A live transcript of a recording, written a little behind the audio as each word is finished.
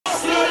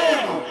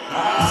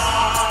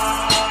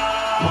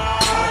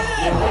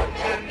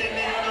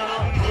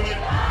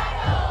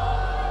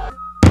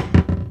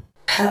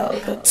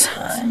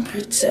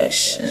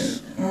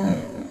protection.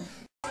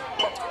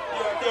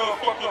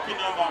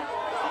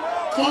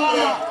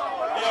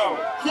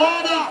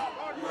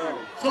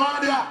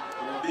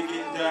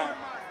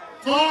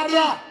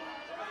 Father,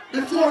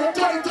 before we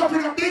turn it up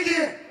in a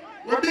biggie,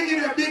 we're bigging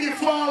a biggie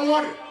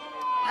forward.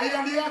 I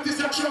am the artist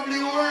that traveling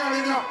the world,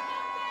 you know.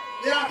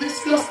 The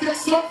artist just take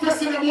some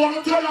person and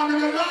want to turn on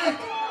in the light.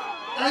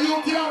 And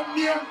you tell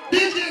me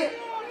Biggie,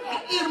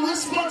 and in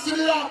response to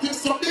the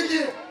artist, so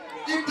Biggie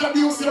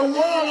introduce the world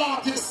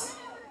artist.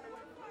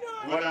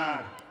 What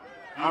on?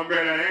 I'm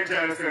better than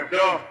enjoy yourself,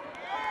 though.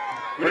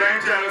 But I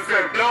enjoy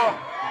yourself, though.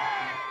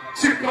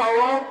 Chip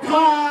our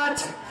part,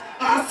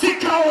 and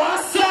stick our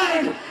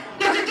side.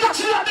 Make it catch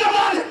you at the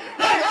body.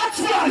 Hey, that's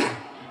one.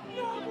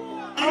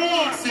 I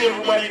want to see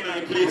everybody in the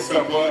place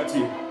of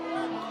party.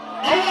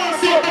 I want to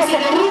see a person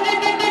go.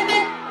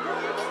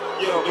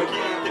 Yo, but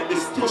can't take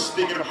this tush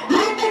thing, you know.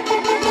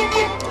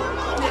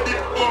 With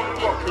this bum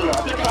buckler.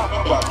 Take off my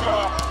back.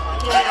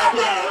 When I'm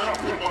going to rap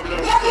with my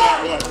blood,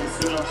 like this,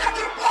 you know.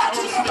 I'm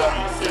going to start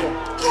myself.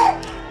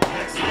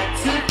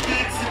 Expensive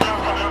beats in a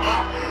Panama.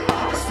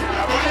 I'm still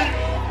a boy.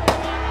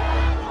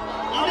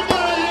 I'm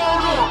going to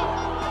know.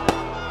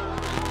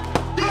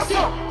 Yes,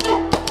 sir.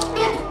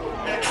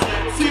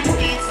 Expensive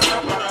beats in a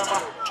Panama.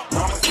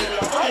 I'm still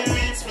a boy.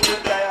 Beats for the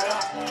dial.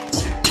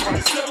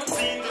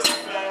 2017, just a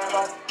fly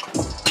back.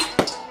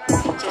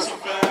 Just a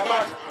fly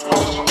back. I'm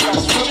going to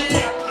crash for me.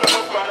 I'm going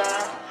to fall.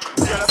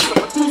 Just so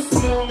too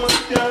slow,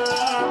 must get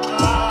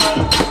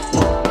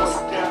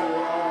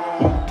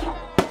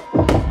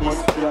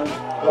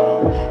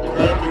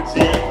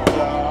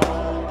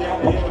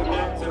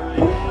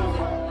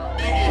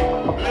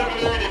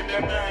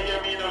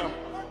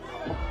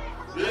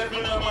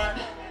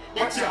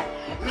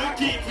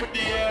looking for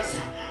days,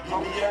 how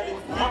we are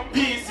living from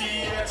busy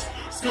yet.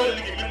 Skull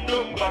giving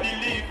nobody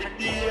living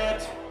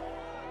yet.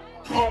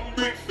 Come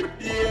break for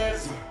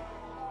days.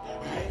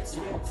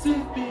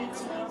 Expensive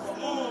beats,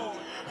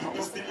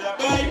 I'm still a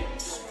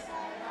bite.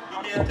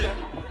 I'm here to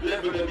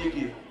level the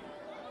biggie.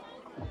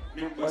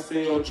 Remember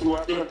say you're true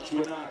or don't,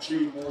 you're not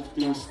true,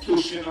 move too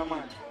push in a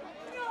man.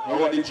 I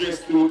want the dress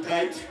too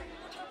tight.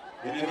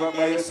 You never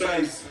buy a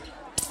size.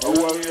 I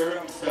want your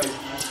wrong size,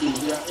 man, too.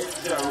 We are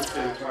enjoy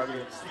ourselves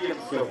again. See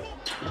yourself.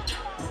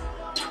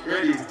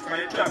 Ready? Can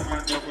you clap,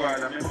 man, so far?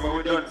 Remember,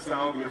 we done some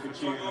ugly for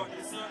children.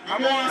 I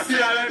want to see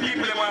all the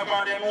people that have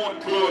on their own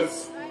clothes.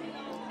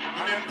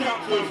 And I'm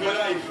thankful for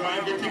life and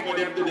everything what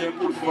them do them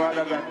good for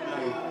other God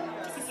life.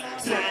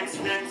 Say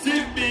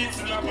expensive beats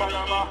in a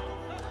Panama.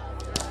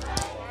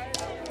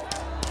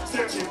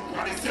 Searching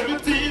for the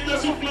 17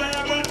 that's who fly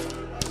about.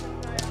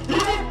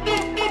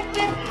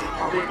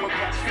 I will go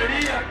catch for the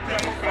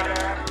act of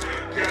fire.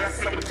 Can't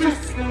stop it too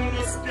soon,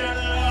 must get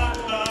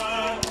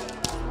out.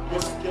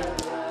 Must get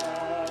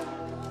out.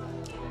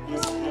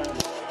 Must get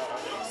out.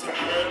 So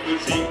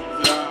everything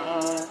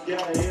down.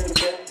 Yeah, I hear the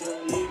band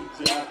and leave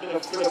it. I feel a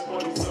flip on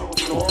the zone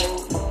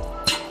cold.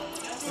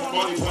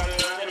 Somebody find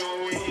it, I know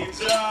we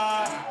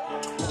enjoy.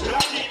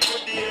 Locking for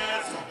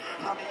days.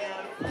 I'm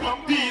here from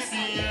PC.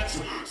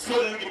 So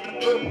give me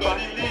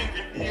nobody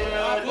living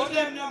here.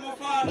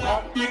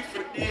 I'm big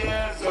for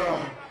days.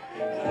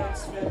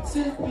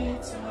 Expensive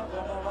beats in a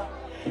Panama.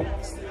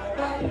 I'm still a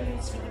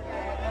violence for the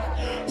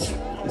Panama. She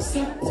on the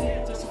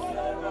 17 just a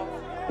fly back.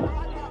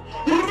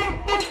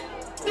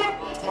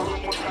 I'm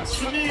going to catch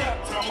for me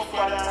at time of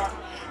father.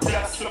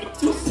 That's some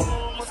too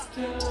small. Must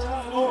get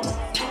out.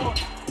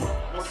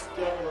 Must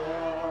get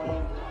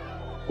out.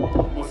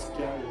 Must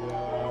get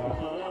out.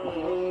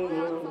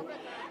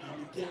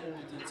 I'm getting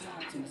at the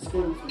top in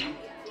school for me.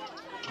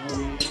 I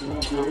ain't gonna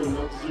go to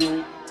luxury.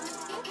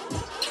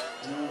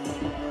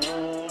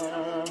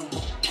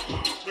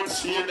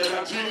 She and that I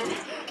dream,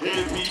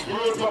 and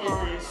people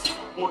memories.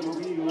 What do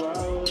we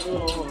want to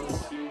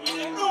see?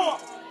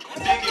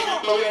 Thinking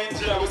of the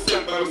enjoy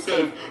ourselves by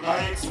ourselves. I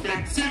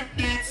expensive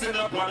beats in a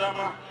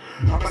Panama.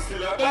 I'm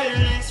still a buy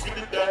rings for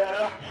the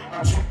dial. I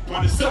trip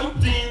on the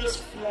 17, let's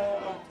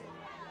fly.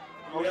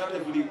 We are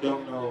definitely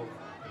down now.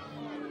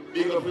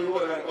 Big up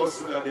people like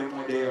hustler them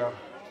when they are.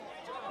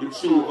 The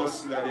true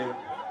hustler them.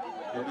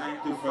 The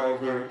 9 to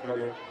 5 worker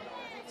them.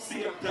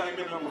 Same time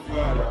in my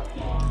father.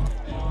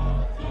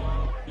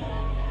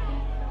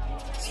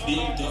 Big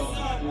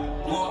dog,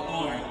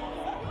 more.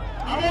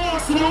 I want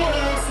to see the world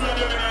hustler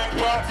them in a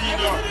party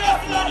now.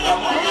 I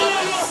want to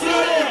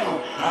hustler them.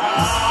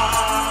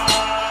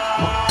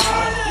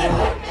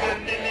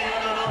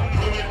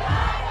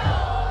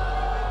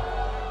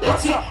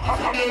 What's up? I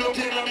come here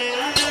looking at me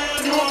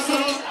and you want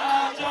some?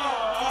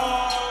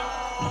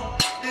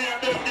 Me and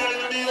them girl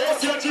in the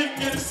house, you're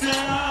drinking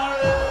cinnamon.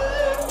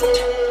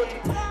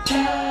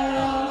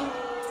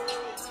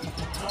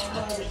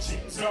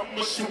 I'm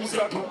my shoes, I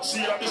don't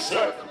see on the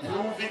shirt,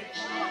 proving.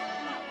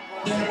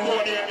 Them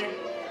more than me.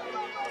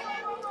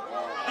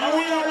 And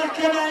we are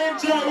looking to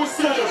enjoy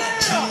ourselves.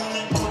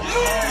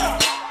 Yeah!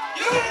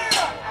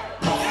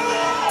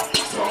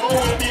 So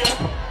we'll be up.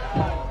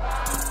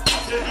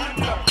 Say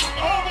hand up.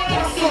 Oh my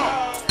God.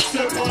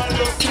 Say boy,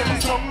 just tell me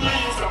some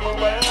reason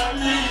why I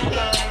leave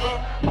them.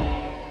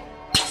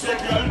 Say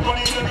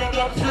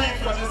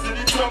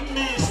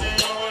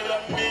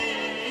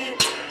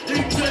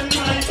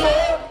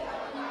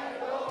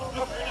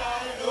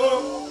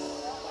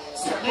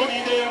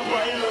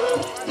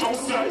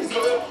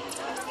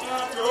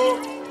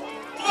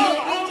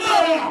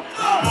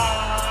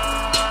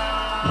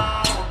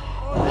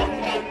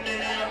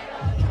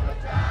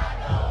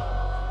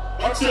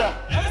watch ya.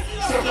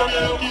 So come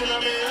here looking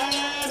at me,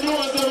 no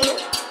one's ever.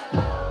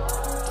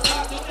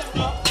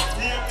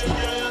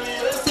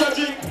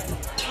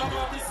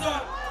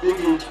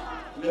 Biggie,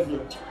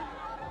 level.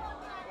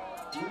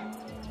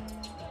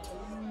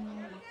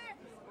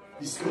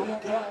 This guy.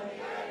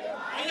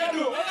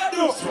 What you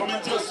do? So me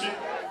just you.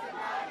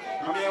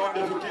 I mean, I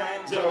wonder if you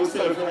can enjoy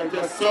yourself like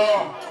that. So,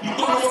 you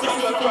go to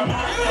yourself and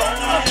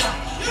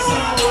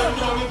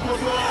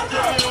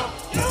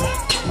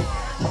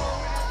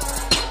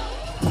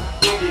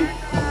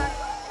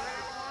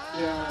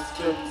yeah,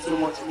 spend so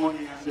much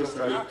money and just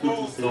like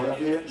people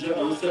say,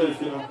 enjoy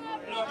yourself, you know.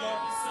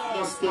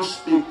 Just push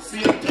it.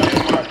 Same time,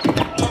 man.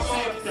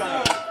 Same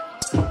time.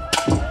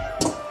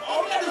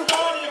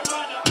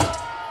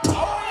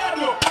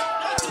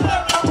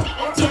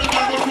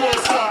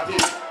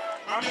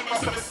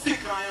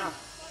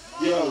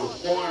 Yo,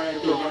 come on right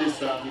here, what is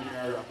that in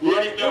here?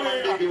 Run it down,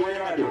 man, baby, what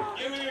you do?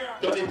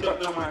 Turn it up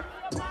now, man.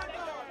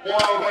 Come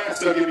on over here,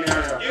 so give me a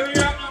rock.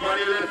 Man,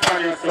 you ready for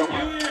yourself,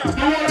 man. Do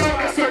one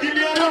up, so give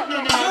me a rock now,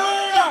 man.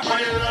 Man,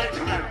 you right,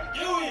 man.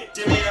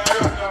 Give me a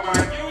rock now,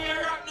 man.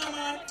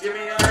 Give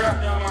me a rock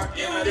now, man.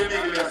 Give me the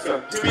big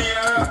yourself. Give me a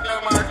rock now,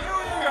 man.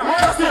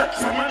 What's that?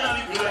 Someone that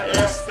live like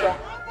Esther.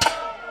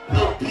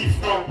 No beef,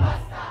 no.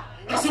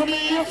 That's what me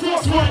here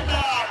first right now.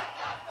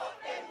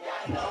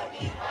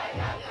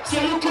 So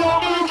you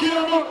come and look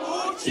here, man.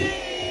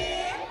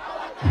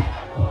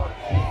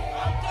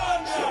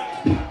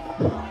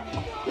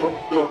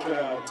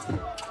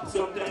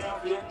 Sometimes you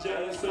have to enjoy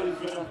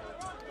yourself, you know.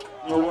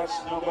 No watch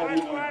nobody,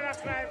 man.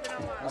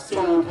 I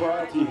saw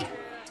party.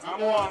 I'm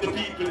one of the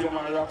people in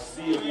my rock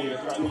scene here.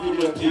 Got the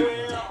video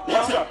tape.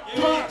 Watch out.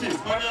 Parties,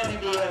 man, you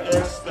do like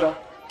Esther.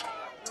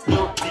 No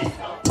beef.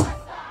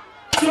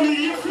 So me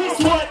here first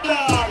white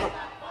dog.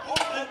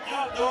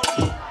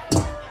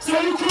 So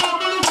you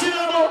come and look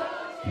here, man.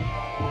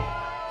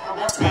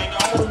 What kind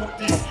of home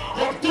this?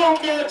 What down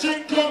there,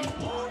 drink come?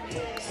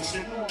 So she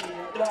know me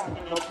and dog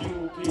and a few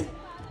people.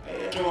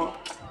 You know,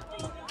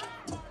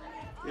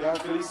 you have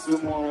to listen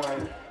more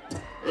while.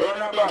 Run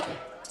her back.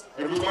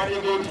 Everybody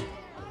good.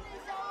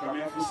 Come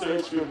here to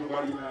search for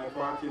everybody in the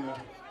party now.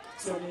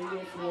 So me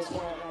here for us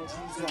white like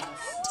Jesus.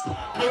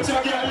 Put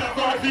your girl in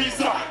for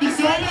visa.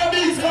 Designer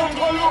visa,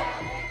 follow.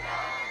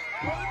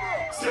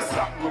 Say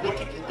something, we're going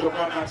to kick up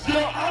on that. Yo,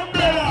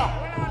 umbrella.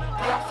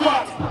 Black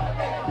fat.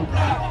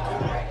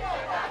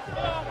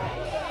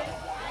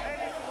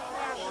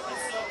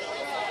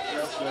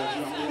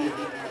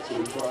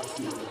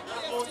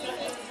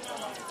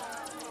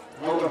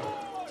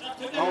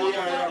 How we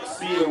are rock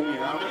seeing me?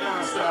 I'm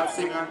gonna start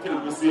singing until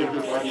we see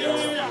everybody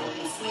else.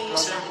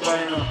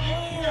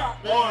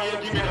 More you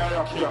give me that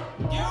rock here.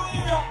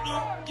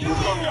 Give me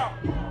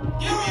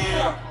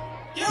here.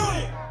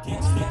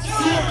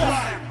 Same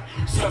time.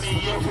 So me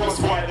here first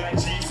white like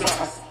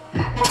Jesus.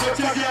 But what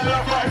you get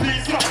love by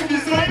visa.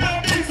 Designer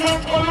visa,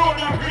 follow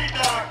the green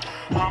dog.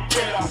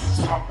 Umbrella.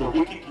 Stop the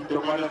wicked keep the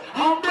mother.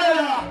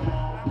 Umbrella.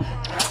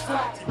 That's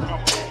right.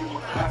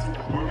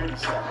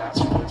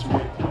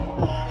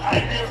 I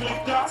never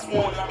that's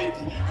more than it.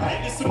 I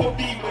listen to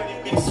be when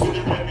it mix with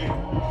the remy.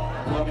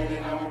 Coming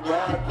in, I'm a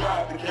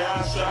grab the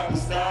cash out, the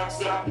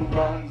stocks out, the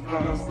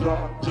buns,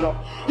 stop, jump.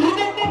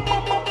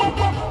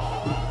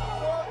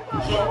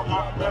 Yo,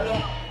 umbrella.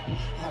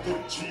 I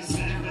got 3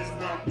 series,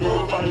 not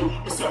nobody. I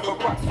said go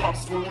back from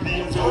school,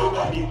 there's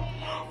nobody.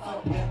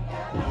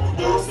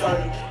 No,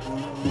 sorry.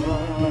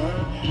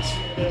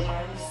 She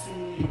never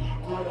see,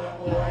 good at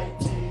white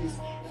tees,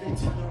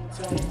 fitting up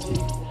tighty.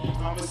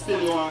 I'm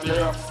still on the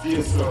rock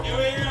still, so. You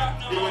hear up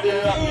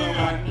now,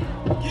 man.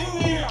 You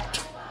hear up.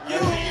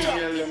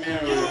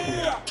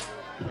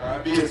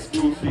 I'll be a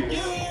school field.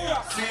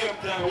 Same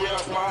time, we are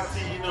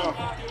party, you know.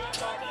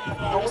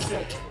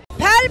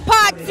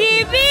 Pelpa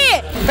TV!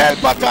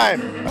 Pelpa time!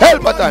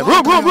 Pelpa time!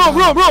 Room!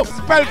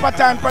 Pelpa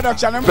time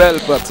production.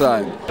 Pelpa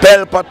time!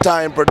 Pelpa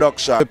time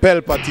production.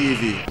 Pelpa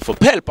TV. For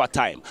Pelpa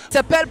time. It's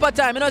a Pelpa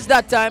time, you know it's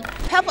that time.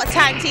 Pelpa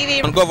time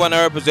TV. I'm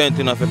governor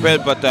representing of a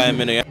Pelpa time,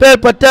 you know.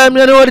 Pelpa time,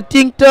 you know what the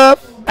thing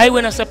tough? I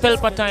when I say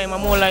Pelpa time,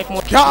 I'm more like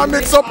more. Can't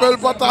mix up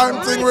Pelpa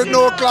time thing with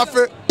no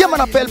coffee. Yeah,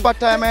 man, a Pelpa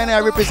time, and I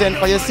represent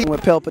for you. See, we're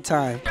Pelpa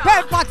time.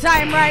 Pelpa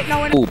time right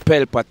now. Oh,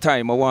 Pelpa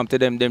time, I want to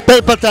them.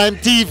 Pelpa time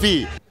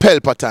TV.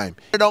 Pelpa time.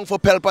 Down for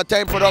Pelpa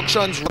time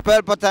productions.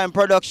 Pelpa time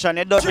production.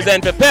 It does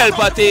Represent for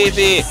Pelpa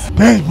TV.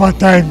 Pelpa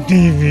time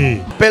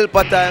TV.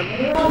 Pelpa time.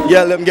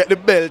 Yeah, let them get the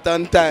belt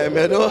on time,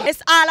 you know.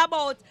 It's all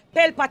about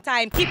Pelpa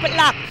time. Keep it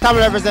locked. Come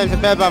represent for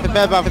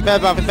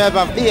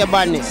Pelpa, be a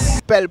badness.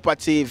 Pelpa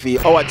TV,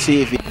 our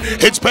TV.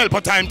 It's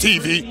Pelpa time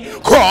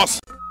TV. Cross.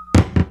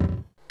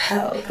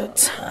 Pelpa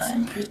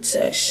time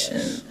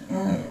protection.